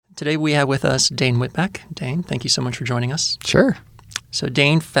Today we have with us Dane Whitbeck. Dane, thank you so much for joining us. Sure. So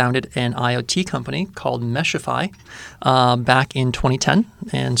Dane founded an IoT company called Meshify back in 2010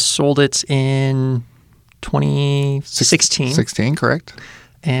 and sold it in 2016. 16, correct.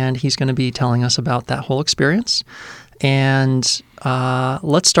 And he's going to be telling us about that whole experience. And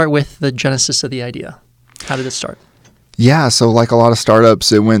let's start with the genesis of the idea. How did it start? Yeah, so like a lot of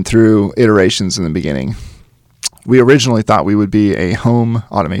startups, it went through iterations in the beginning. We originally thought we would be a home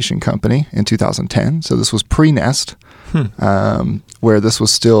automation company in 2010. So this was pre-Nest, where this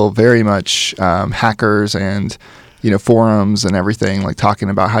was still very much hackers and forums and everything, like talking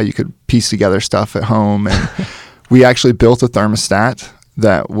about how you could piece together stuff at home. And we actually built a thermostat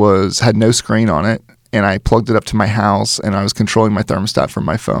that had no screen on it, and I plugged it up to my house, and I was controlling my thermostat from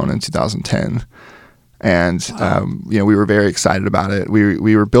my phone in 2010. And we were very excited about it.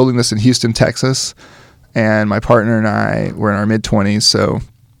 We were building this in Houston, Texas. And my partner and I were in our mid-20s, so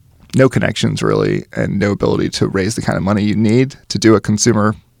no connections really and no ability to raise the kind of money you need to do a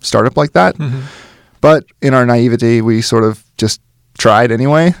consumer startup like that. Mm-hmm. But in our naivety, we sort of just tried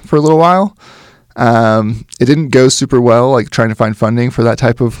anyway for a little while. It didn't go super well, like trying to find funding for that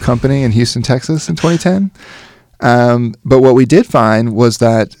type of company in Houston, Texas in 2010. But what we did find was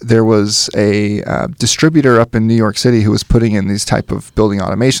that there was a distributor up in New York City who was putting in these type of building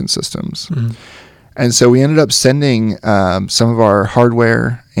automation systems. Mm-hmm. And so we ended up sending some of our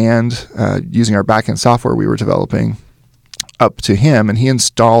hardware and using our backend software we were developing up to him, and he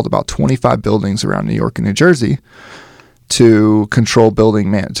installed about 25 buildings around New York and New Jersey to control the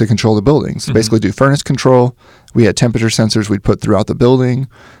buildings. Mm-hmm. Basically, do furnace control. We had temperature sensors we'd put throughout the building,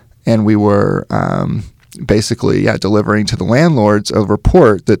 and we were basically delivering to the landlords a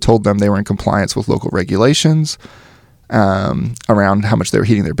report that told them they were in compliance with local regulations. Around how much they were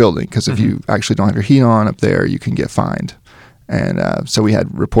heating their building. Because if you actually don't have your heat on up there, you can get fined. And so we had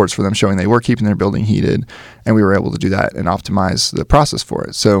reports for them showing they were keeping their building heated, and we were able to do that and optimize the process for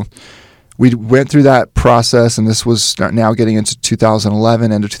it. So we went through that process, and this was now getting into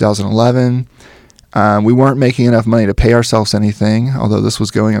 2011, end of 2011. We weren't making enough money to pay ourselves anything, although this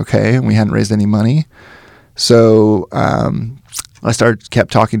was going okay, and we hadn't raised any money. So I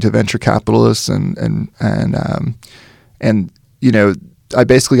kept talking to venture capitalists and I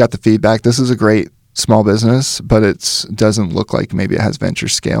basically got the feedback, this is a great small business, but it doesn't look like maybe it has venture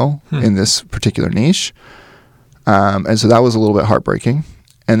scale in this particular niche. And so that was a little bit heartbreaking.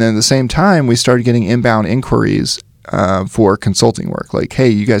 And then at the same time, we started getting inbound inquiries for consulting work. Like, hey,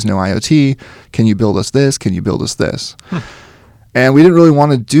 you guys know IoT. Can you build us this? Can you build us this? And we didn't really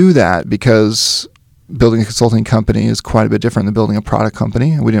want to do that because building a consulting company is quite a bit different than building a product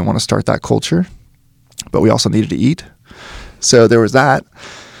company. And we didn't want to start that culture, but we also needed to eat. So there was that.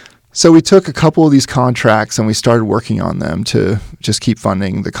 So we took a couple of these contracts and we started working on them to just keep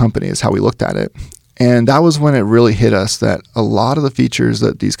funding the company is how we looked at it. And that was when it really hit us that a lot of the features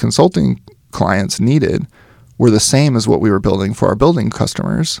that these consulting clients needed were the same as what we were building for our building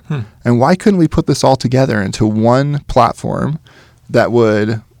customers. And why couldn't we put this all together into one platform that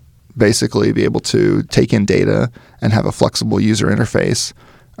would basically be able to take in data and have a flexible user interface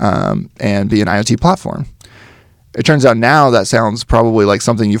and be an IoT platform? It turns out now that sounds probably like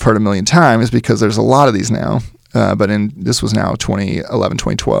something you've heard a million times because there's a lot of these now. But this was now 2011,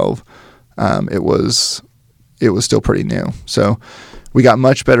 2012. It was still pretty new. So we got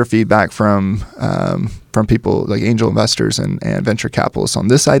much better feedback from people like angel investors and venture capitalists on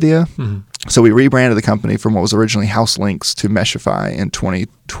this idea. Mm-hmm. So we rebranded the company from what was originally HouseLinks to Meshify in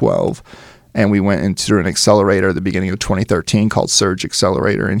 2012. And we went into an accelerator at the beginning of 2013 called Surge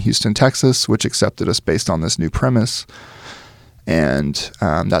Accelerator in Houston, Texas, which accepted us based on this new premise. And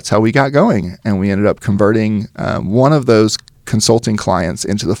that's how we got going. And we ended up converting one of those consulting clients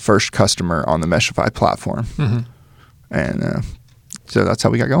into the first customer on the Meshify platform. Mm-hmm. And so that's how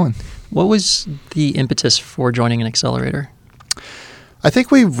we got going. What was the impetus for joining an accelerator? I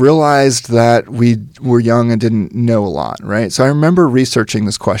think we realized that we were young and didn't know a lot, right? So I remember researching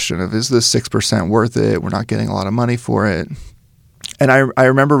this question of, is this 6% worth it? We're not getting a lot of money for it. And I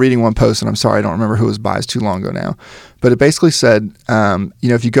remember reading one post, and I'm sorry, I don't remember who it was by. It's too long ago now. But it basically said,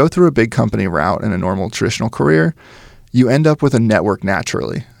 if you go through a big company route in a normal traditional career, you end up with a network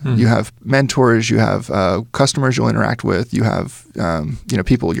naturally. Mm-hmm. You have mentors, you have customers you'll interact with, you have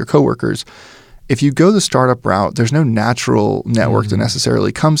people, your coworkers. If you go the startup route, there's no natural network that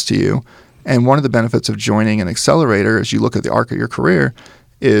necessarily comes to you. And one of the benefits of joining an accelerator as you look at the arc of your career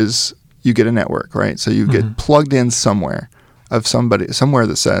is you get a network, right? So you get plugged in somewhere that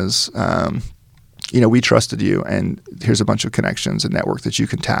says, we trusted you and here's a bunch of connections and network that you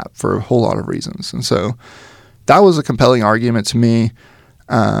can tap for a whole lot of reasons. And so that was a compelling argument to me.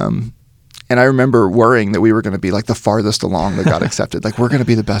 And I remember worrying that we were going to be like the farthest along that got accepted. Like, we're going to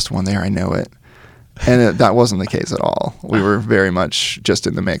be the best one there. I know it. And that wasn't the case at all. We were very much just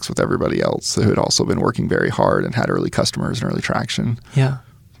in the mix with everybody else who had also been working very hard and had early customers and early traction. Yeah.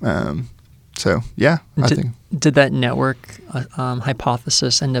 So, yeah, I think. Did that network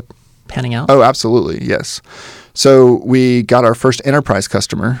hypothesis end up panning out? Oh, absolutely. Yes. So we got our first enterprise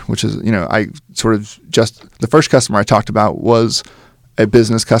customer, which is, the first customer I talked about was a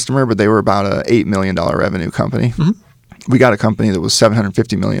business customer, but they were about a $8 million revenue company. Mm-hmm. We got a company that was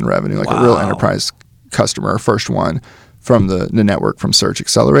 $750 million revenue, like a real enterprise customer, our first one from the network from Surge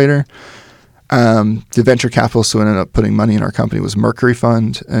Accelerator. The venture capitalist who ended up putting money in our company was Mercury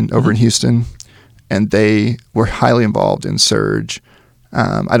Fund over in Houston, and they were highly involved in Surge.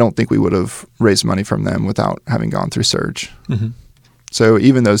 I don't think we would have raised money from them without having gone through Surge. Mm-hmm. So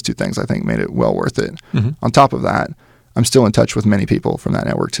even those two things, I think, made it well worth it. Mm-hmm. On top of that, I'm still in touch with many people from that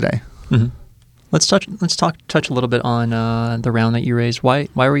network today. Mm-hmm. Let's touch a little bit on the round that you raised. Why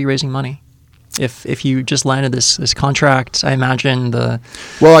were you raising money? If you just landed this contract, I imagine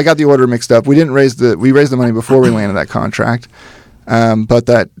Well, I got the order mixed up. We raised the money before we landed that contract, but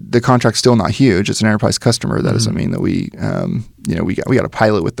the contract's still not huge. It's an enterprise customer. That doesn't mean that we got a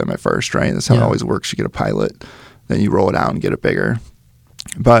pilot with them at first, right? That's how it always works. You get a pilot, then you roll it out and get it bigger.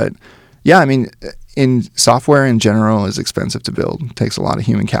 But yeah, I mean, in software in general is expensive to build. It takes a lot of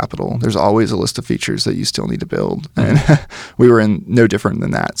human capital. There's always a list of features that you still need to build. And we were in no different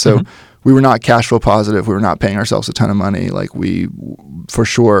than that. So we were not cash flow positive. We were not paying ourselves a ton of money. Like, we for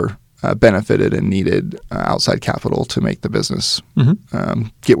sure benefited and needed outside capital to make the business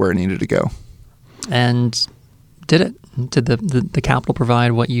get where it needed to go. And did it? Did the capital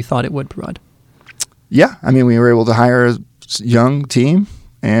provide what you thought it would provide? Yeah. I mean, we were able to hire a young team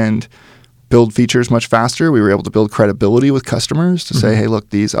and build features much faster. We were able to build credibility with customers to say, hey, look,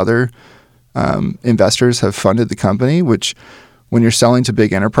 these other investors have funded the company, which when you're selling to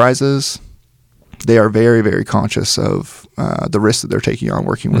big enterprises, they are very, very conscious of the risks that they're taking on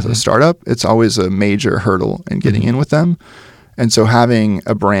working with a startup. It's always a major hurdle in getting in with them. And so having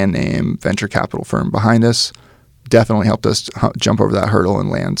a brand name venture capital firm behind us definitely helped us jump over that hurdle and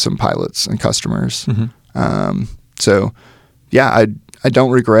land some pilots and customers. So yeah, I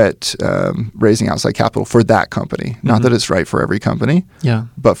don't regret raising outside capital for that company. Not that it's right for every company,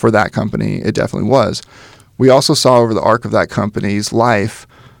 but for that company, it definitely was. We also saw over the arc of that company's life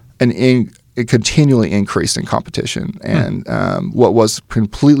it continually increased in competition. And what was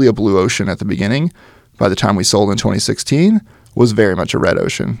completely a blue ocean at the beginning, by the time we sold in 2016, was very much a red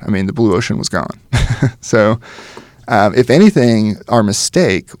ocean. I mean, the blue ocean was gone. So if anything, our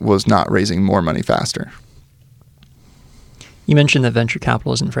mistake was not raising more money faster. You mentioned that venture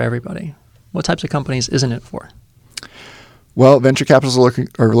capital isn't for everybody. What types of companies isn't it for? Well, venture capitalists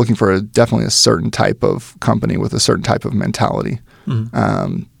are looking for definitely a certain type of company with a certain type of mentality.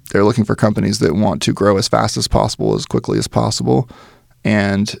 They're looking for companies that want to grow as fast as possible, as quickly as possible,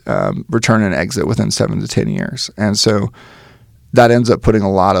 and return and exit within 7 to 10 years. And so that ends up putting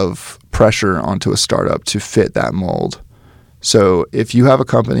a lot of pressure onto a startup to fit that mold. So if you have a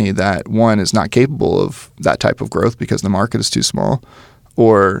company that, one, is not capable of that type of growth because the market is too small,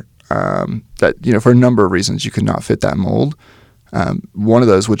 or that, for a number of reasons you could not fit that mold, one of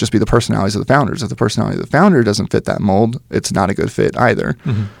those would just be the personalities of the founders. If the personality of the founder doesn't fit that mold, it's not a good fit either.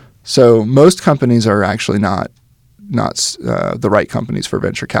 So most companies are actually not the right companies for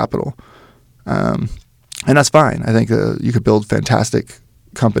venture capital. And that's fine. I think you could build fantastic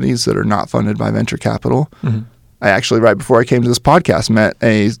companies that are not funded by venture capital. I actually, right before I came to this podcast, met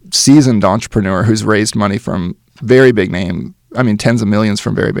a seasoned entrepreneur who's raised money from very big name, tens of millions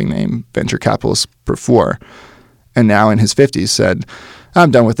from very big name venture capitalists before. And now in his 50s said, I'm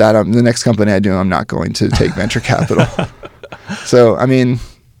done with that. The next company I do, I'm not going to take venture capital. So,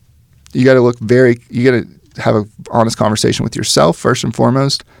 you got to have an honest conversation with yourself first and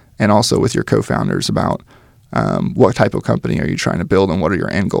foremost, and also with your co-founders about what type of company are you trying to build and what are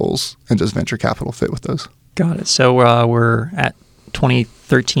your end goals, and does venture capital fit with those? Got it. So we're at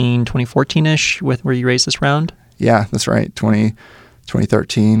 2013, 2014-ish with where you raised this round? Yeah, that's right.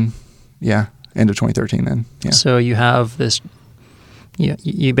 2013. Yeah, end of 2013 then. Yeah. So you have this,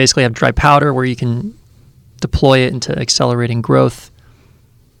 you basically have dry powder where you can deploy it into accelerating growth.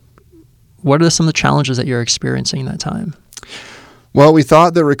 What are some of the challenges that you're experiencing in that time? Well, we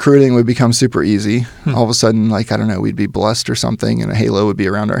thought that recruiting would become super easy. All of a sudden, we'd be blessed or something, and a halo would be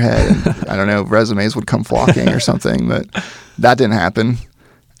around our head, and resumes would come flocking or something, but that didn't happen.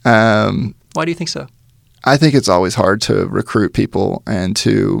 Why do you think so? I think it's always hard to recruit people and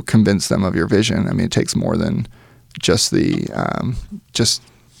to convince them of your vision. It takes more than just an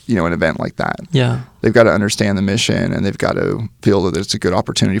event like that. Yeah. They've got to understand the mission, and they've got to feel that it's a good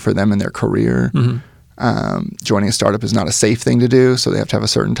opportunity for them in their career. Joining a startup is not a safe thing to do, so they have to have a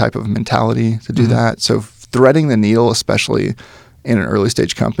certain type of mentality to do that. So threading the needle, especially in an early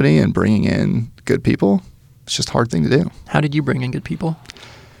stage company and bringing in good people, it's just a hard thing to do. How did you bring in good people?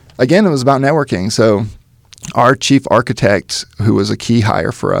 Again, it was about networking. So our chief architect, who was a key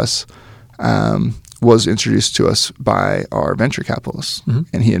hire for us, was introduced to us by our venture capitalist.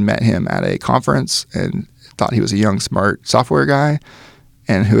 And he had met him at a conference and thought he was a young, smart software guy,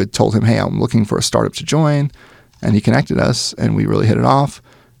 and who had told him, hey, I'm looking for a startup to join. And he connected us, and we really hit it off.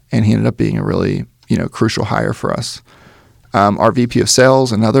 And he ended up being a really, crucial hire for us. Our VP of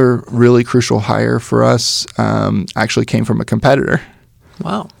sales, another really crucial hire for us, actually came from a competitor.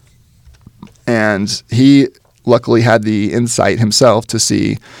 Wow. And he luckily had the insight himself to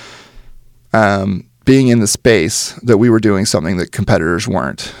see, being in the space, that we were doing something that competitors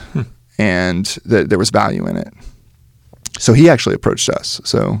weren't, and that there was value in it. So he actually approached us.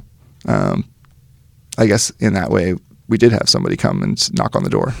 So I guess in that way, we did have somebody come and knock on the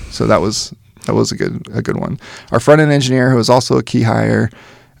door. So that was a good one. Our front-end engineer, who was also a key hire,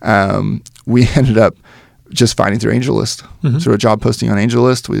 we ended up just finding through AngelList, through a job posting on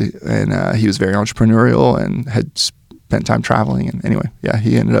AngelList. And he was very entrepreneurial and had spent time traveling. And anyway,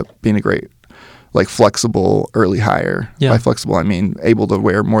 he ended up being a great, flexible early hire. Yeah. By flexible, I mean able to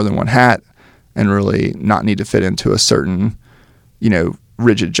wear more than one hat and really not need to fit into a certain,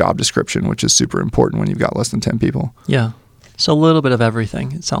 rigid job description, which is super important when you've got less than 10 people. Yeah. So a little bit of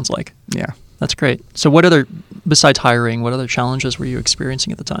everything, it sounds like. Yeah. That's great. So besides hiring, what other challenges were you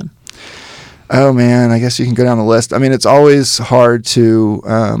experiencing at the time? Oh, man, I guess you can go down the list. I mean, it's always hard to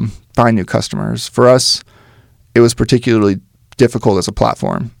find new customers. For us, it was particularly difficult as a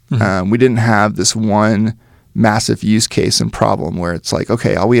platform. We didn't have this one massive use case and problem where it's like,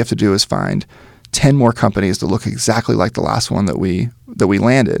 okay, all we have to do is find 10 more companies that look exactly like the last one that we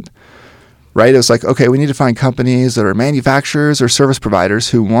landed. Right? It was like, okay, we need to find companies that are manufacturers or service providers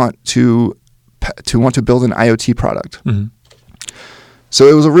who want to build an IoT product. So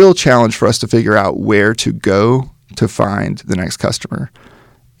it was a real challenge for us to figure out where to go to find the next customer.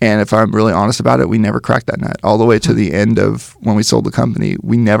 And if I'm really honest about it, we never cracked that nut. All the way to the end of when we sold the company,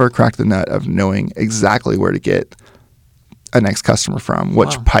 we never cracked the nut of knowing exactly where to get a next customer from,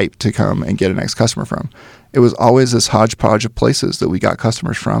 which pipe to come and get a next customer from. It was always this hodgepodge of places that we got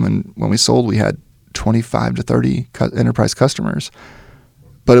customers from. And when we sold, we had 25 to 30 enterprise customers.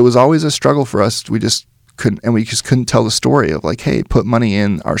 But it was always a struggle for us. We just couldn't tell the story of like, hey, put money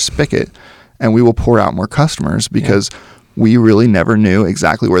in our spigot and we will pour out more customers, because we really never knew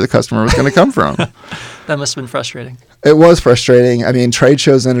exactly where the customer was going to come from. That must have been frustrating. It was frustrating. I mean, trade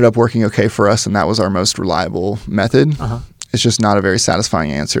shows ended up working okay for us, and that was our most reliable method. It's just not a very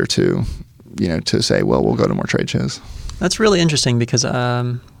satisfying answer to say, well, we'll go to more trade shows. That's really interesting, because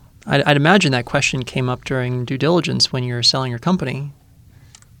I'd imagine that question came up during due diligence when you're selling your company.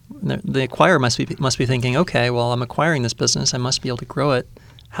 The acquirer must be thinking, okay, well, I'm acquiring this business. I must be able to grow it.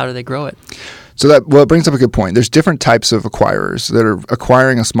 How do they grow it? So it brings up a good point. There's different types of acquirers that are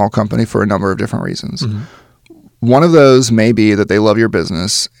acquiring a small company for a number of different reasons. One of those may be that they love your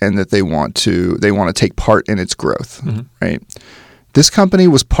business and that they want to take part in its growth, right? This company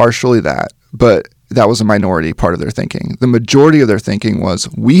was partially that, but that was a minority part of their thinking. The majority of their thinking was,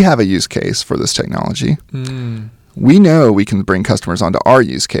 we have a use case for this technology. We know we can bring customers onto our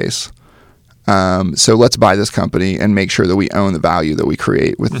use case. So let's buy this company and make sure that we own the value that we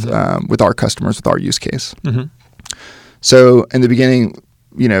create with our customers, with our use case. So in the beginning,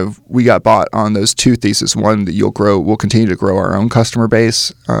 we got bought on those two theses. One, that we'll continue to grow our own customer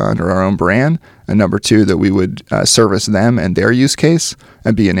base under our own brand. And number two, that we would service them and their use case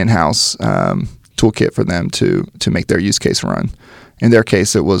and be an in-house toolkit for them to make their use case run. In their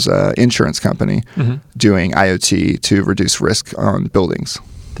case, it was an insurance company doing IoT to reduce risk on buildings.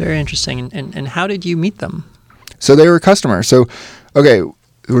 Very interesting. And how did you meet them? So they were a customer. So, okay,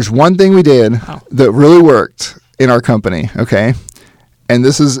 there was one thing we did that really worked in our company, okay? And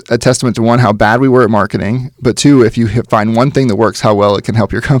this is a testament to, one, how bad we were at marketing, but two, if you find one thing that works, how well it can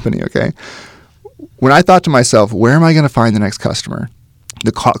help your company, okay? When I thought to myself, where am I going to find the next customer?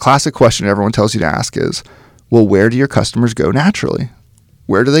 The classic question everyone tells you to ask is, well, where do your customers go naturally?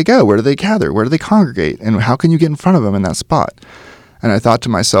 Where do they go? Where do they gather? Where do they congregate? And how can you get in front of them in that spot? And I thought to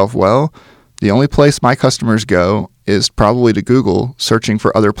myself, well, the only place my customers go is probably to Google, searching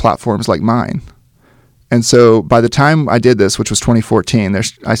for other platforms like mine. And so by the time I did this, which was 2014,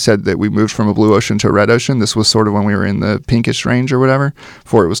 I said that we moved from a blue ocean to a red ocean. This was sort of when we were in the pinkish range or whatever,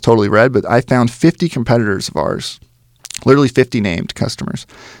 before it was totally red. But I found 50 competitors of ours, literally 50 named customers.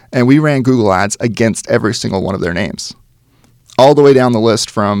 And we ran Google Ads against every single one of their names, all the way down the list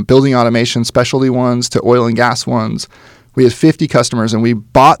from building automation specialty ones to oil and gas ones. We had 50 customers, and we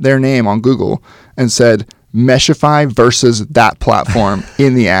bought their name on Google and said, Meshify versus that platform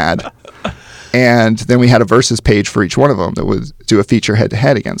in the ad. And then we had a versus page for each one of them that would do a feature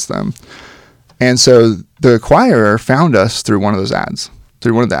head-to-head against them. And so the acquirer found us through one of those ads,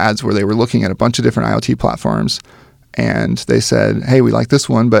 through one of the ads where they were looking at a bunch of different IoT platforms. And they said, hey, we like this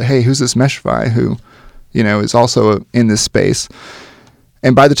one, but hey, who's this Meshify who, is also in this space?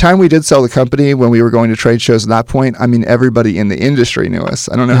 And by the time we did sell the company, when we were going to trade shows at that point, I mean, everybody in the industry knew us.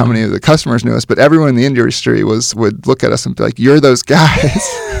 I don't know how many of the customers knew us, but everyone in the industry would look at us and be like, you're those guys.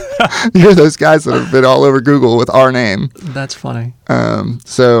 You're those guys that have been all over Google with our name. That's funny.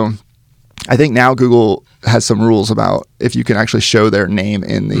 So I think now Google has some rules about if you can actually show their name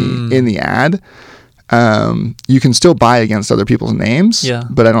in the ad. You can still buy against other people's names,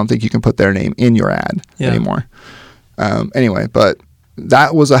 but I don't think you can put their name in your ad anymore. Anyway, but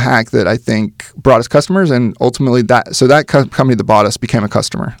that was a hack that I think brought us customers, and ultimately that company that bought us became a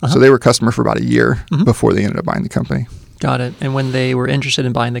customer. So they were a customer for about a year before they ended up buying the company. Got it. And when they were interested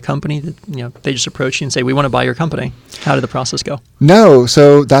in buying the company, they just approach you and say, we want to buy your company. How did the process go? No.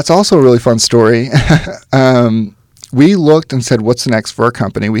 So that's also a really fun story. We looked and said, what's the next for our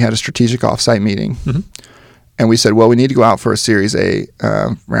company? We had a strategic offsite meeting. And we said, well, we need to go out for a Series A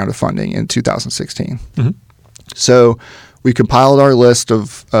round of funding in 2016. So we compiled our list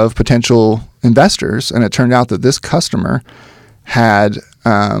of potential investors, and it turned out that this customer had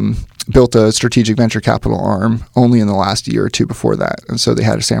built a strategic venture capital arm only in the last year or two before that. And so they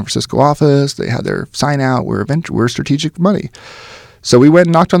had a San Francisco office, they had their sign out, we're strategic money. So we went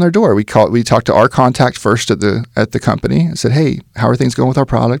and knocked on their door. We talked to our contact first at the company and said, hey, how are things going with our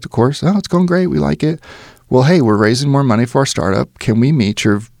product? Of course, it's going great. We like it. Well, hey, we're raising more money for our startup. Can we meet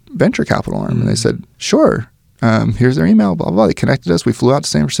your venture capital arm? And they said, sure. Here's their email, blah, blah, blah. They connected us. We flew out to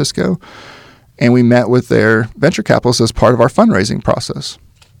San Francisco, and we met with their venture capitalists as part of our fundraising process.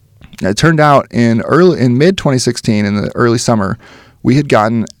 It turned out in mid-2016, in the early summer, we had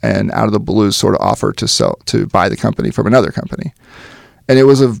gotten an out-of-the-blue sort of offer to buy the company from another company. And it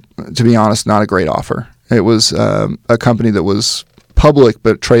was, to be honest, not a great offer. It was a company that was public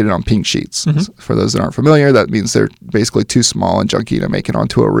but traded on pink sheets. For those that aren't familiar, that means they're basically too small and junky to make it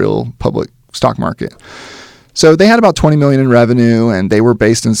onto a real public stock market. So they had about $20 million in revenue, and they were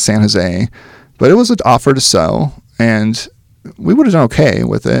based in San Jose. But it was an offer to sell, and we would have done okay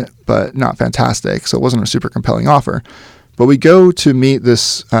with it, but not fantastic. So it wasn't a super compelling offer. But we go to meet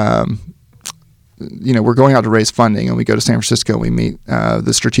this, we're going out to raise funding, and we go to San Francisco, and we meet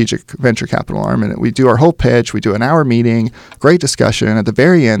the strategic venture capital arm, and we do our whole pitch. We do an hour meeting, great discussion. At the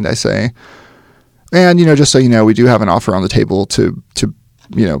very end, I say, and, just so you know, we do have an offer on the table to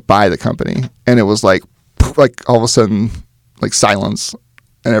buy the company. And it was like all of a sudden, like silence,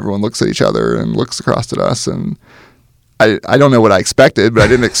 and everyone looks at each other and looks across at us. And I don't know what I expected, but I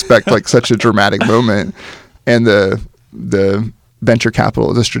didn't expect like such a dramatic moment. And the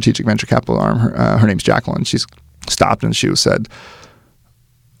strategic venture capital arm, her name's Jacqueline. She's stopped and she said,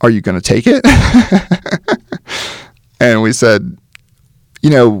 "Are you going to take it?" And we said,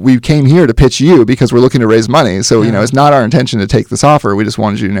 we came here to pitch you because we're looking to raise money. So, it's not our intention to take this offer. We just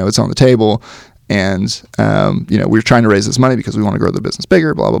wanted you to know it's on the table. And, we're trying to raise this money because we want to grow the business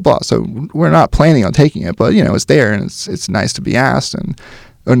bigger, blah, blah, blah. So we're not planning on taking it, but, it's there and it's nice to be asked.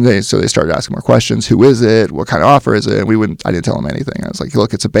 So they started asking more questions. Who is it? What kind of offer is it? And I didn't tell them anything. I was like,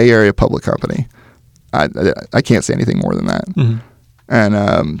 look, it's a Bay Area public company. I can't say anything more than that.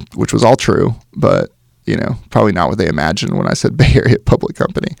 And, which was all true, but, probably not what they imagined when I said Bay Area public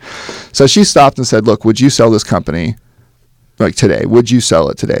company. So she stopped and said, look, would you sell this company like today? Would you sell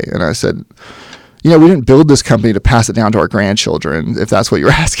it today? And I said, we didn't build this company to pass it down to our grandchildren, if that's what you're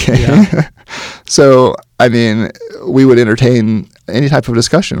asking. Yeah. So, I mean, we would entertain any type of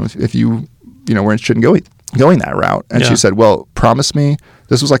discussion if you were interested in going that route. And she said, well, promise me,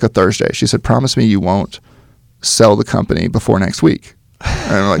 this was like a Thursday. She said, promise me you won't sell the company before next week.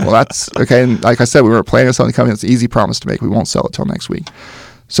 And I'm like, well, that's okay. And like I said, we weren't planning on selling the company. It's an easy promise to make. We won't sell it till next week.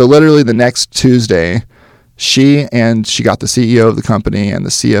 So literally the next Tuesday, she got the CEO of the company and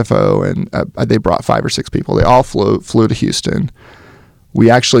the CFO, and they brought 5 or 6 people. They all flew to Houston. We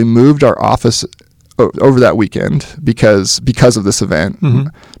actually moved our office over that weekend because of this event.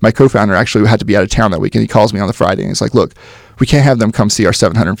 My co-founder actually had to be out of town that weekend. He calls me on the Friday and he's like, look, we can't have them come see our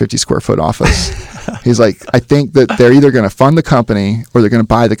 750 square foot office. He's like, I think that they're either going to fund the company or they're going to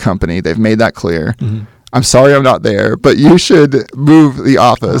buy the company. They've made that clear. Mm-hmm. I'm sorry I'm not there, but you should move the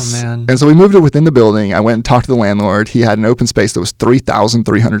office. Oh, man. And so we moved it within the building. I went and talked to the landlord. He had an open space that was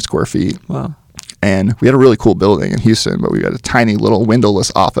 3,300 square feet. Wow. And we had a really cool building in Houston, but we had a tiny little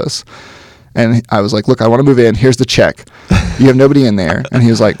windowless office. And I was like, look, I want to move in. Here's the check. You have nobody in there. And he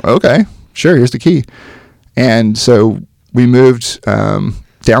was like, okay, sure, here's the key. And so we moved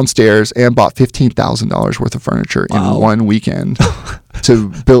downstairs and bought $15,000 worth of furniture in one weekend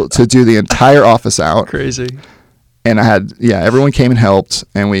to do the entire office out. Crazy. And I had, everyone came and helped,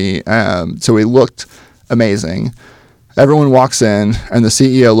 and so we looked amazing. Everyone walks in, and the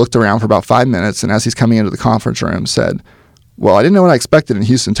CEO looked around for about 5 minutes, and as he's coming into the conference room, said, well, I didn't know what I expected in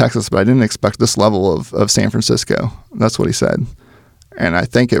Houston, Texas, but I didn't expect this level of San Francisco. That's what he said. And I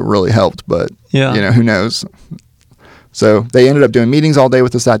think it really helped, but who knows? So they ended up doing meetings all day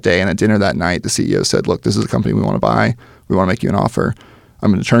with us that day, and at dinner that night, the CEO said, look, this is a company we want to buy. We want to make you an offer.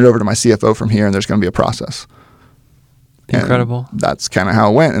 I'm going to turn it over to my CFO from here, and there's going to be a process. Incredible. And that's kind of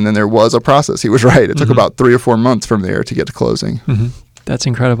how it went. And then there was a process. He was right. It took about 3 or 4 months from there to get to closing. Mm-hmm. That's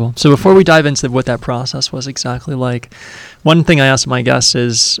incredible. So before we dive into what that process was exactly like, one thing I asked my guests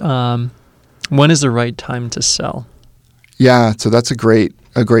is, when is the right time to sell? Yeah, so that's a great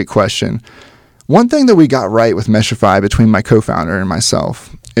question. One thing that we got right with Meshify between my co-founder and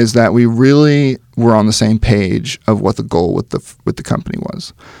myself is that we really were on the same page of what the goal with the company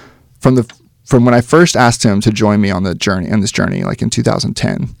was. From when I first asked him to join me on this journey, like in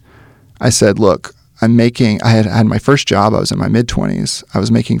 2010, I said, look, I had my first job. I was in my mid-20s. I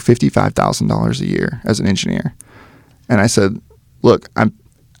was making $55,000 a year as an engineer. And I said, look,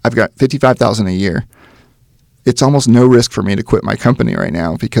 I've got $55,000 a year. It's almost no risk for me to quit my company right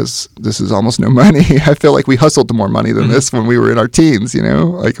now because this is almost no money. I feel like we hustled to more money than this when we were in our teens,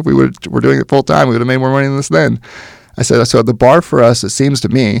 Like if we were doing it full time, we would have made more money than this then. I said, so the bar for us, it seems to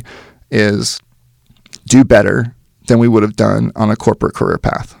me, is do better than we would have done on a corporate career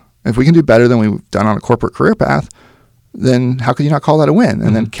path. If we can do better than we've done on a corporate career path, then how could you not call that a win?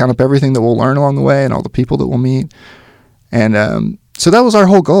 And then count up everything that we'll learn along the way and all the people that we'll meet. And so that was our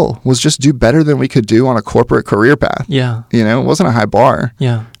whole goal, was just do better than we could do on a corporate career path. Yeah. It wasn't a high bar,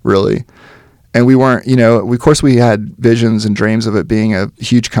 really. And we weren't, of course we had visions and dreams of it being a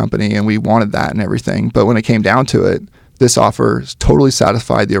huge company, and we wanted that and everything. But when it came down to it, this offer totally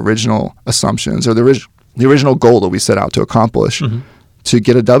satisfied the original assumptions or the original goal that we set out to accomplish, to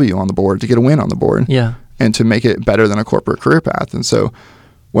get a W on the board, to get a win on the board, and to make it better than a corporate career path. And so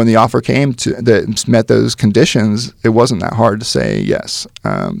when the offer came that met those conditions, it wasn't that hard to say yes.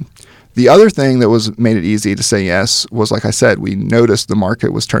 The other thing that made it easy to say yes was, like I said, we noticed the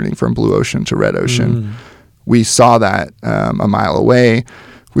market was turning from blue ocean to red ocean. We saw that a mile away.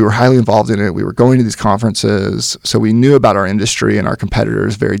 We were highly involved in it. We were going to these conferences. So we knew about our industry and our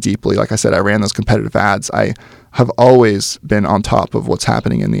competitors very deeply. Like I said, I ran those competitive ads. I have always been on top of what's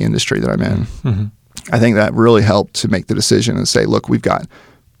happening in the industry that I'm in. I think that really helped to make the decision and say, look, we've got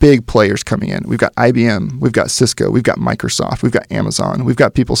big players coming in. We've got IBM, we've got Cisco, we've got Microsoft, we've got Amazon, we've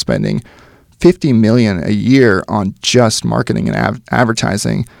got people spending $50 million a year on just marketing and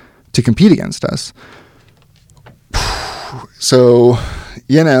advertising to compete against us. So,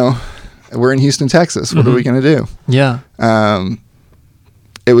 we're in Houston, Texas. What are we going to do? Yeah.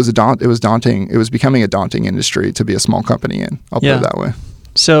 It was daunting. It was becoming a daunting industry to be a small company in. I'll put it that way.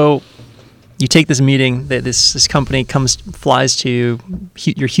 So you take this meeting, that this company flies to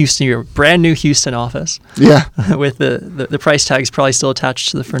your brand new Houston office. Yeah. With the price tag is probably still attached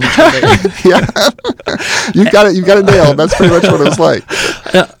to the furniture. You've got it nailed. That's pretty much what it was like.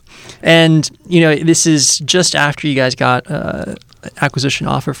 And this is just after you guys got acquisition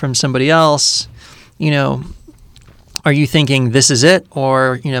offer from somebody else. Are you thinking this is it,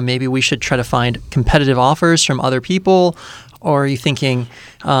 or maybe we should try to find competitive offers from other people? Or are you thinking,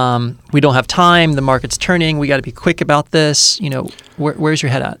 we don't have time, the market's turning, we got to be quick about this? Where's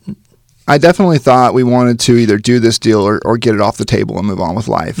your head at? I definitely thought we wanted to either do this deal or get it off the table and move on with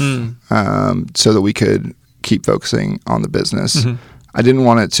life, so that we could keep focusing on the business. I didn't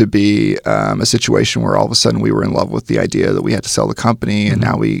want it to be a situation where all of a sudden we were in love with the idea that we had to sell the company and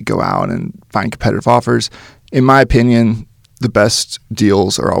now we go out and find competitive offers. In my opinion, the best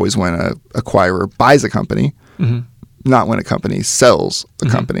deals are always when an acquirer buys a company, not when a company sells the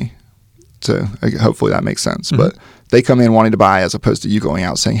company. So hopefully that makes sense. But they come in wanting to buy as opposed to you going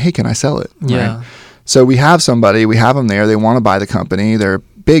out saying, hey, can I sell it? Yeah. Right? So we have somebody, we have them there. They want to buy the company. They're a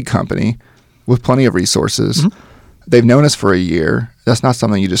big company with plenty of resources. They've known us for a year. That's not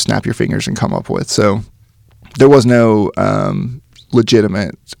something you just snap your fingers and come up with. So there was no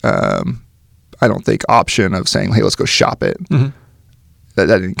legitimate I don't think, option of saying, hey, let's go shop it. Mm-hmm. That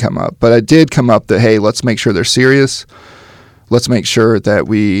didn't come up. But it did come up that, hey, let's make sure they're serious. Let's make sure that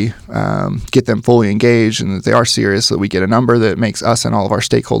we get them fully engaged and that they are serious, so that we get a number that makes us and all of our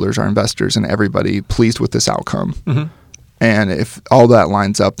stakeholders, our investors, and everybody pleased with this outcome. Mm-hmm. And if all that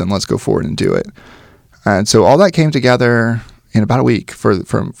lines up, then let's go forward and do it. And so all that came together in about a week for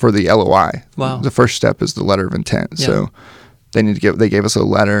the LOI. Wow. The first step is the letter of intent. Yeah. So they gave us a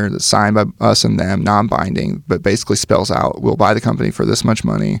letter that's signed by us and them, non-binding, but basically spells out, we'll buy the company for this much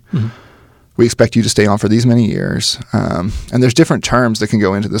money. Mm-hmm. We expect you to stay on for these many years. And there's different terms that can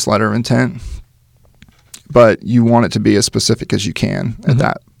go into this letter of intent, but you want it to be as specific as you can at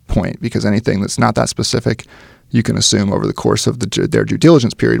that point, because anything that's not that specific, you can assume over the course of their due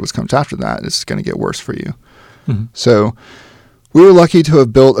diligence period, which comes after that, it's going to get worse for you. Mm-hmm. So we were lucky to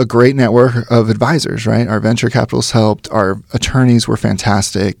have built a great network of advisors, right? Our venture capitalists helped. Our attorneys were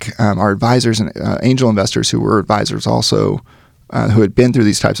fantastic. Our advisors and angel investors who were advisors also, who had been through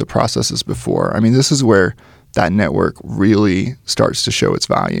these types of processes before. I mean, this is where that network really starts to show its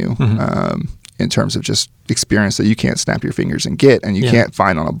value in terms of just experience that you can't snap your fingers and get, and you can't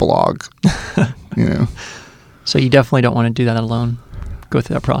find on a blog, you know. So you definitely don't want to do that alone. Go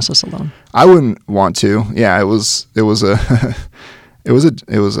through that process alone. I wouldn't want to. Yeah, it was a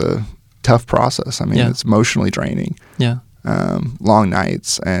tough process. I mean, it's emotionally draining. Yeah. Long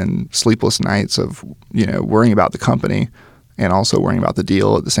nights and sleepless nights of, worrying about the company and also worrying about the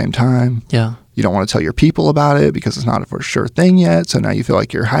deal at the same time. Yeah. You don't want to tell your people about it because it's not a for sure thing yet. So now you feel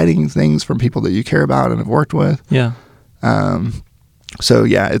like you're hiding things from people that you care about and have worked with. Yeah. So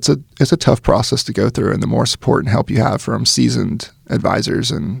yeah, it's a tough process to go through, and the more support and help you have from seasoned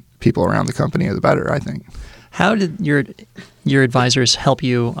advisors and people around the company, the better, I think. How did your advisors help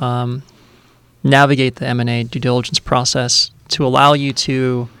you navigate the M&A due diligence process to allow you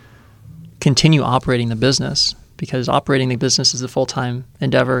to continue operating the business? Because operating the business is a full-time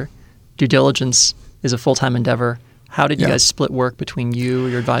endeavor. Due diligence is a full-time endeavor. How did you guys split work between you,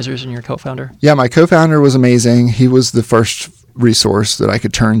 your advisors, and your co-founder? Yeah, my co-founder was amazing. He was the first resource that I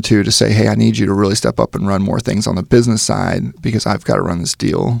could turn to say, hey, I need you to really step up and run more things on the business side because I've got to run this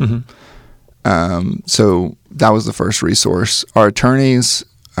deal. Mm-hmm. So that was the first resource. Our attorneys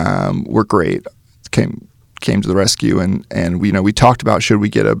were great, came to the rescue, and we talked about should we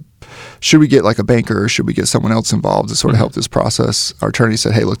get like a banker or should we get someone else involved to sort of help this process. Our attorney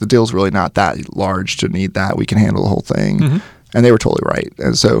said, hey, look, the deal's really not that large to need that. We can handle the whole thing. Mm-hmm. And they were totally right.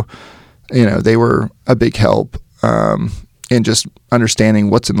 And so, they were a big help in just understanding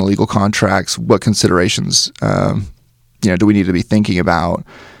what's in the legal contracts, what considerations, do we need to be thinking about,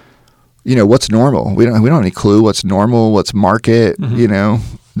 what's normal. We don't have any clue what's normal, what's market,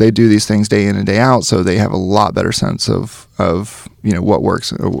 They do these things day in and day out, so they have a lot better sense of what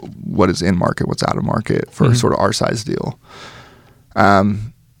works, what is in market, what's out of market for sort of our size deal.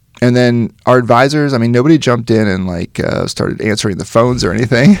 And then our advisors, nobody jumped in and started answering the phones or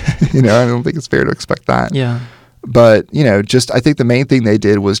anything. I don't think it's fair to expect that. Yeah. But I think the main thing they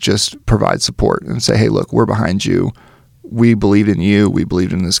did was just provide support and say, hey, look, we're behind you. We believed in you. We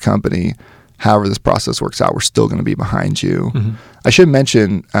believed in this company. However this process works out, we're still going to be behind you. Mm-hmm. I should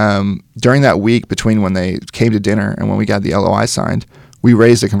mention, during that week between when they came to dinner and when we got the LOI signed, we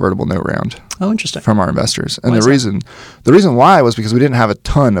raised a convertible note round. Oh, interesting. From our investors. And the reason why was because we didn't have a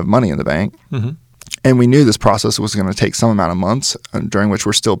ton of money in the bank. Mm-hmm. And we knew this process was going to take some amount of months during which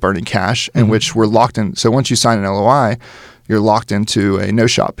we're still burning cash and which we're locked in. So once you sign an LOI, you're locked into a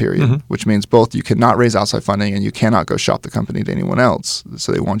no-shop period, which means both you cannot raise outside funding and you cannot go shop the company to anyone else.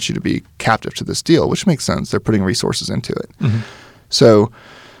 So they want you to be captive to this deal, which makes sense. They're putting resources into it. Mm-hmm. So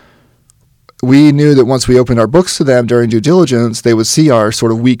we knew that once we opened our books to them during due diligence, they would see our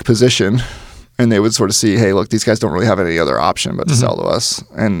sort of weak position and they would sort of see, hey, look, these guys don't really have any other option but to sell to us,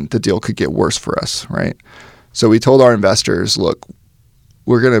 and the deal could get worse for us, right? So we told our investors, look,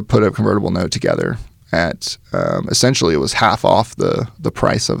 we're going to put a convertible note together at essentially it was half off the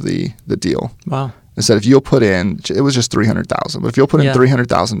price of the deal. Wow. I said, if you'll put in, it was just $300,000, but if you'll put in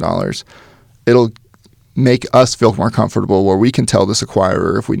 $300,000, it'll make us feel more comfortable where we can tell this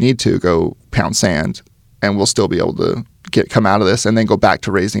acquirer if we need to go pound sand, and we'll still be able to come out of this and then go back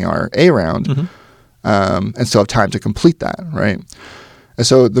to raising our A round and still have time to complete that, right? And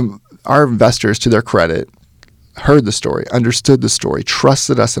so our investors, to their credit, heard the story, understood the story,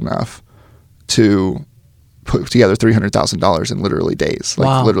 trusted us enough to put together $300,000 in literally days,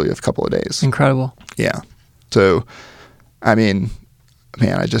 literally a couple of days. Incredible. Yeah. So, man,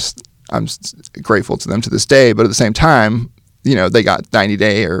 I'm grateful to them to this day, but at the same time, they got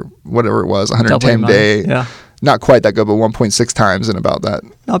 90-day or whatever it was, 110-day not quite that good, but 1.6 times in about that.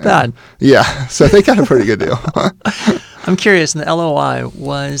 Not bad. Yeah. So they got a pretty good deal. I'm curious, in the LOI,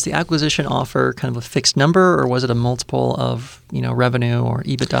 was the acquisition offer kind of a fixed number, or was it a multiple of, revenue or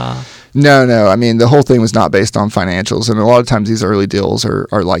EBITDA? No. I mean, the whole thing was not based on financials. And a lot of times these early deals are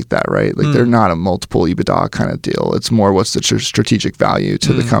like that, right? Like they're not a multiple EBITDA kind of deal. It's more what's the strategic value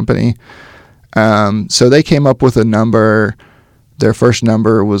to the company. So they came up with a number. Their first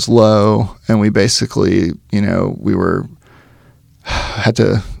number was low, and we basically, had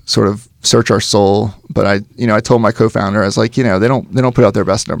to sort of search our soul. But I told my co-founder, I was like, they don't put out their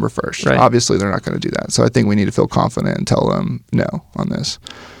best number first. Right. Obviously, they're not going to do that. So I think we need to feel confident and tell them no on this.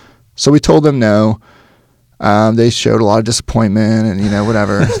 So we told them no. They showed a lot of disappointment and,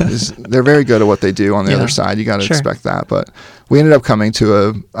 whatever. They're very good at what they do on the other side. You got to expect that. But we ended up coming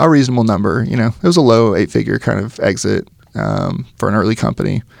to a reasonable number. It was a low 8-figure kind of exit for an early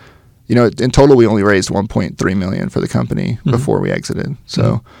company. In total, we only raised $1.3 million for the company before we exited.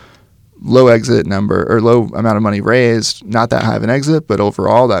 So low exit number, or low amount of money raised, not that high of an exit, but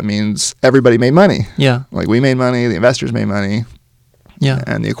overall that means everybody made money. Yeah. Like we made money, the investors made money. Yeah.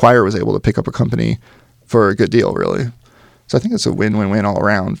 And the acquirer was able to pick up a company for a good deal, really. So I think it's a win-win-win all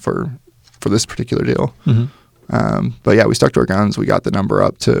around for this particular deal. But yeah, we stuck to our guns. We got the number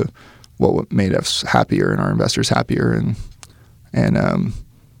up to what made us happier and our investors happier. And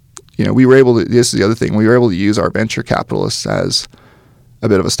we were able to, this is the other thing, we were able to use our venture capitalists as a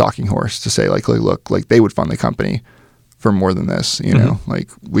bit of a stalking horse to say, like, look, like they would fund the company for more than this,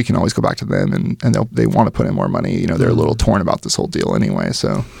 like we can always go back to them and they want to put in more money. They're a little torn about this whole deal anyway.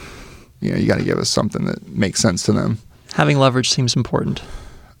 So, you got to give us something that makes sense to them. Having leverage seems important.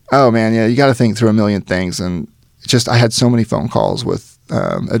 Oh man. Yeah. You got to think through a million things. And I had so many phone calls with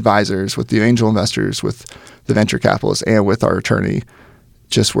advisors, with the angel investors, with the venture capitalists, and with our attorney,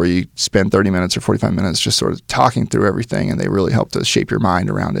 just where you spend 30 minutes or 45 minutes just sort of talking through everything, and they really help to shape your mind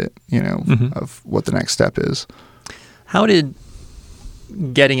around it, of what the next step is. How did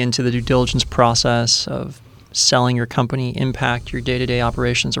getting into the due diligence process of selling your company impact your day-to-day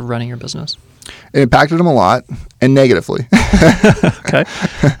operations of running your business? It impacted them a lot, and negatively. Okay.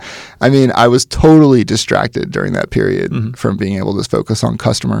 I mean, I was totally distracted during that period from being able to focus on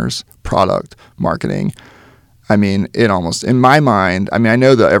customers, product, marketing. I mean, in my mind, I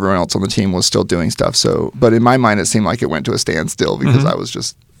know that everyone else on the team was still doing stuff. But in my mind, it seemed like it went to a standstill because I was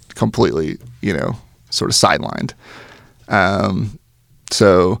just completely, sort of sidelined.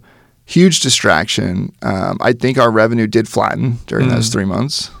 So huge distraction. I think our revenue did flatten during those 3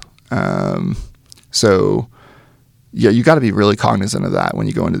 months. So yeah, you got to be really cognizant of that when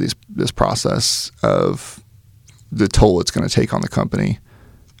you go into this process of the toll it's going to take on the company.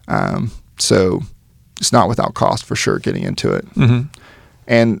 So it's not without cost for sure getting into it.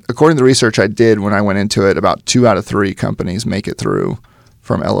 And according to the research I did when I went into it, about 2 out of 3 companies make it through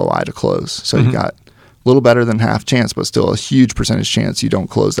from LOI to close. So you got a little better than half chance, but still a huge percentage chance you don't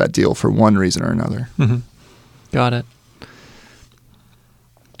close that deal for one reason or another. Got it.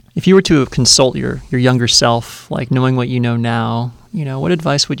 If you were to consult your younger self, like knowing what you know now, what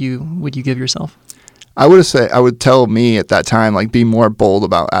advice would you give yourself? I would tell me at that time, like, be more bold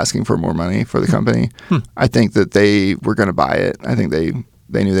about asking for more money for the company. I think that they were going to buy it. I think they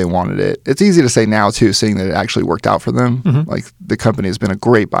knew they wanted it. It's easy to say now too, seeing that it actually worked out for them. Like the company has been a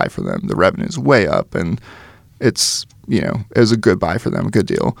great buy for them. The revenue is way up, and it was a good buy for them, a good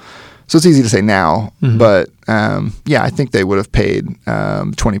deal. So it's easy to say now, but I think they would have paid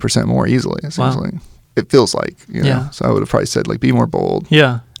 20% more easily. Essentially, it feels like So I would have probably said, like, be more bold.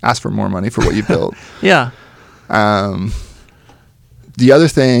 Yeah. Ask for more money for what you built. Yeah. The other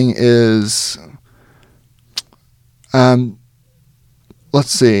thing is, let's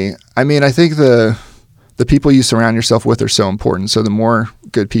see. I think the people you surround yourself with are so important. So the more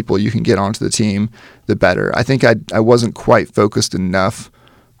good people you can get onto the team, the better. I think I wasn't quite focused enough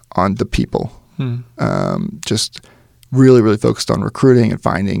on the people. Just really, really focused on recruiting and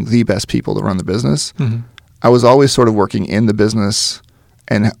finding the best people to run the business. I was always sort of working in the business,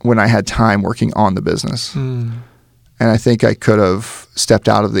 and when I had time, working on the business. And I think I could have stepped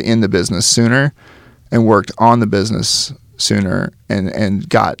out of in the business sooner and worked on the business sooner, and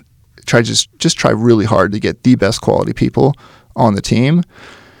try really hard to get the best quality people on the team,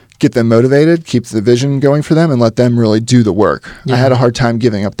 get them motivated, keep the vision going for them, and let them really do the work. I had a hard time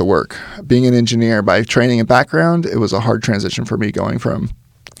giving up the work. Being an engineer by training and background, it was a hard transition for me going from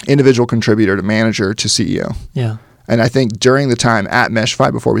individual contributor to manager to CEO. Yeah. And I think during the time at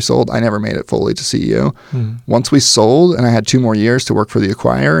Meshify before we sold, I never made it fully to CEO. Once we sold and I had 2 more years to work for the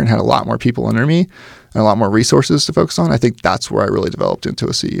acquirer and had a lot more people under me and a lot more resources to focus on, I think that's where I really developed into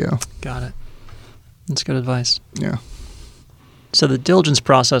a CEO. Got it. That's good advice. Yeah. So the diligence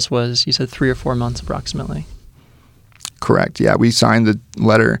process was, you said 3 or 4 months approximately. Correct. Yeah, we signed the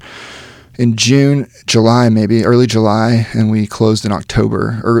letter in June, July, maybe early July, and we closed in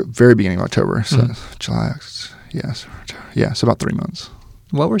October, or very beginning of October. So July, yes, yeah, so about 3 months.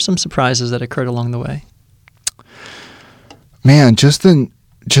 What were some surprises that occurred along the way? Man, just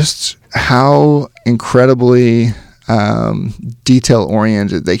how incredibly detail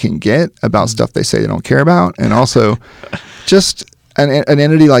oriented they can get about stuff they say they don't care about, and also just an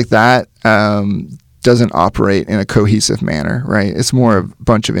entity like that doesn't operate in a cohesive manner, right? It's more a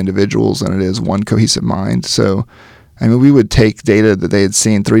bunch of individuals than it is one cohesive mind. So, I mean, we would take data that they had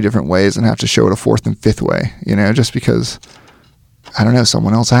seen 3 different ways and have to show it a 4th and 5th way, just because, I don't know,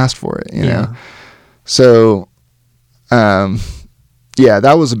 someone else asked for it, you know? So, yeah,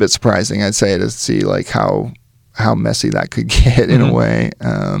 that was a bit surprising, I'd say, to see like how messy that could get in a way.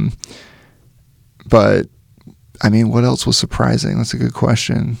 But, I mean, what else was surprising? That's a good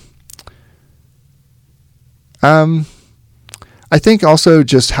question. I think also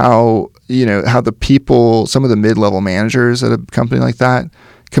just how the people, some of the mid-level managers at a company like that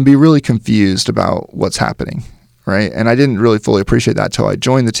can be really confused about what's happening, right? And I didn't really fully appreciate that till I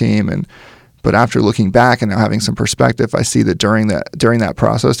joined the team. But after looking back and now having some perspective, I see that during that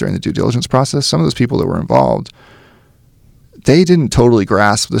process, during the due diligence process, some of those people that were involved, they didn't totally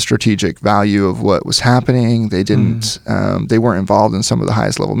grasp the strategic value of what was happening. They didn't. They weren't involved in some of the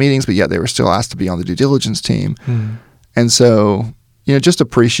highest level meetings, but yet they were still asked to be on the due diligence team. And so, just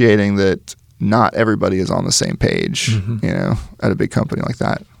appreciating that not everybody is on the same page. At a big company like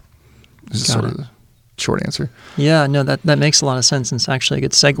that. This is sort of the short answer. Yeah, no, that makes a lot of sense. And it's actually a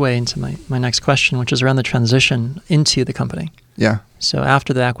good segue into my next question, which is around the transition into the company. Yeah. So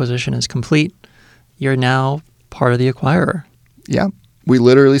after the acquisition is complete, you're now part of the acquirer. Yeah. We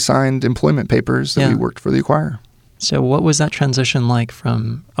literally signed employment papers that we worked for the acquirer. So what was that transition like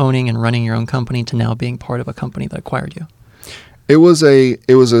from owning and running your own company to now being part of a company that acquired you? It was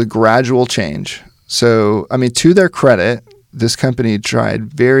a gradual change. So, I mean, to their credit, this company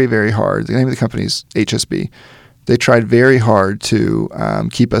tried very, very hard. The name of the company is HSB. They tried very hard to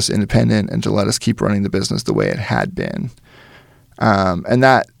keep us independent and to let us keep running the business the way it had been. And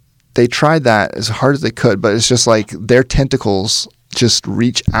that they tried that as hard as they could, but it's just like their tentacles just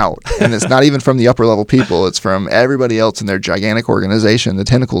reach out. And it's not even from the upper level people. It's from everybody else in their gigantic organization. The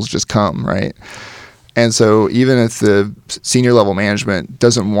tentacles just come, right? And so even if the senior level management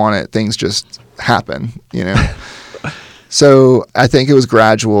doesn't want it, things just happen, So I think it was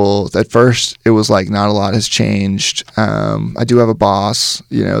gradual. At first, it was like not a lot has changed. I do have a boss,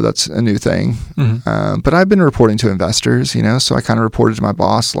 that's a new thing. But I've been reporting to investors, so I kind of reported to my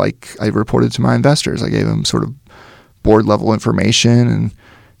boss like I reported to my investors. I gave them sort of board level information and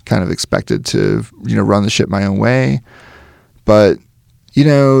kind of expected to, run the ship my own way. But,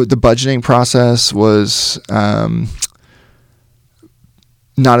 the budgeting process was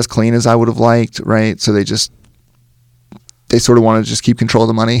not as clean as I would have liked, right? So they sort of wanted to just keep control of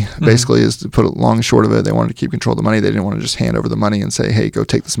the money, basically, is to put it long and short of it. They wanted to keep control of the money. They didn't want to just hand over the money and say, hey, go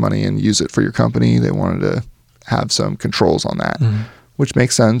take this money and use it for your company. They wanted to have some controls on that, which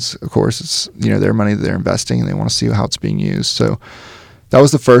makes sense. Of course, it's, their money that they're investing and they want to see how it's being used. So that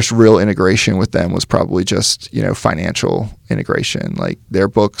was the first real integration with them, was probably just, financial integration, like their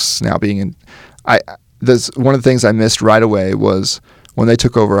books now being in. One of the things I missed right away was when they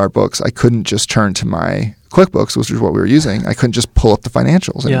took over our books, I couldn't just turn to my QuickBooks, which is what we were using. I couldn't just pull up the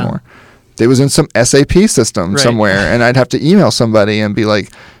financials anymore. It was in some SAP system somewhere, and I'd have to email somebody and be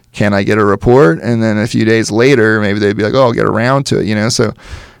like, can I get a report? And then a few days later, maybe they'd be like, oh, I'll get around to it, So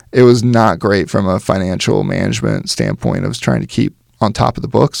it was not great from a financial management standpoint. I was trying to keep on top of the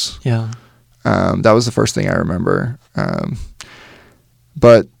books. Yeah. That was the first thing I remember.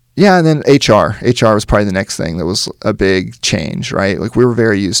 But yeah, and then HR. HR was probably the next thing that was a big change, right? Like we were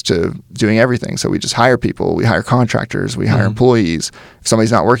very used to doing everything. So we just hire people, we hire contractors, we hire employees. If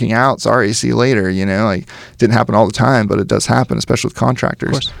somebody's not working out, sorry, see you later, Like it didn't happen all the time, but it does happen, especially with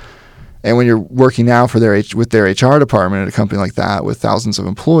contractors. Of course. And when you're working now for with their HR department at a company like that with thousands of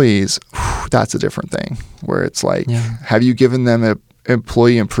employees, that's a different thing, where it's like, have you given them an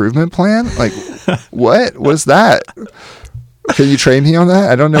employee improvement plan? Like, what? What is that? Can you train me on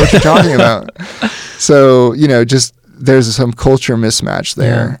that? I don't know what you're talking about. So, just there's some culture mismatch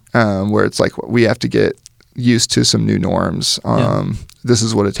there, where it's like we have to get used to some new norms. This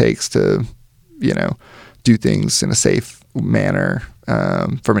is what it takes to, do things in a safe manner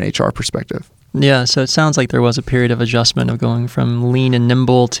from an HR perspective. Yeah, so it sounds like there was a period of adjustment of going from lean and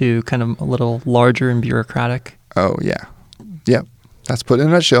nimble to kind of a little larger and bureaucratic. Oh, yeah. Yep. That's put in a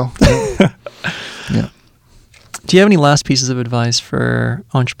nutshell. Yeah. Do you have any last pieces of advice for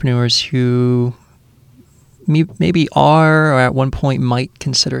entrepreneurs who maybe are or at one point might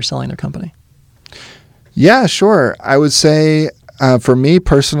consider selling their company? Yeah, sure. I would say for me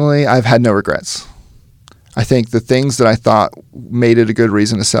personally, I've had no regrets. I think the things that I thought made it a good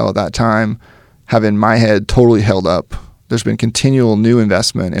reason to sell at that time have in my head totally held up. There's been continual new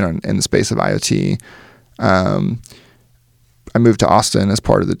investment in the space of IoT. I moved to Austin as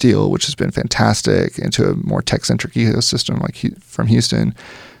part of the deal, which has been fantastic, into a more tech-centric ecosystem like from Houston.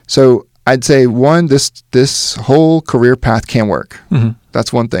 So I'd say one, this whole career path can work. Mm-hmm.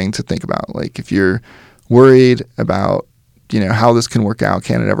 That's one thing to think about. Like if you're worried about how this can work out,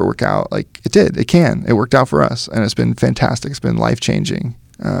 can it ever work out? Like it did. It can. It worked out for us, and it's been fantastic. It's been life-changing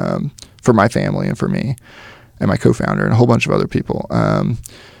for my family and for me and my co-founder and a whole bunch of other people.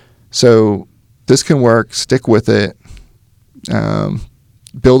 So this can work. Stick with it.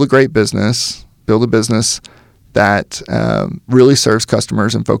 Build a great business. Build a business that really serves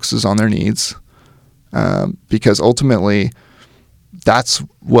customers and focuses on their needs, because ultimately that's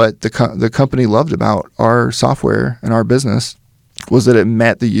what the company loved about our software and our business, was that it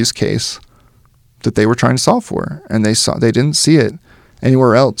met the use case that they were trying to solve for, and they didn't see it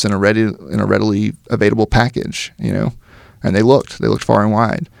anywhere else in a readily available package, and they looked far and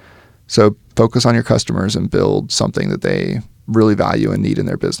wide. So focus on your customers and build something that they really value and need in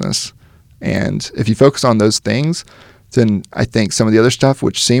their business. And if you focus on those things, then I think some of the other stuff,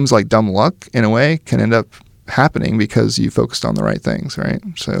 which seems like dumb luck in a way, can end up happening because you focused on the right things, right?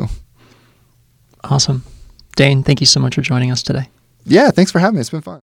 So awesome. Dane, thank you so much for joining us today. Yeah, thanks for having me. It's been fun.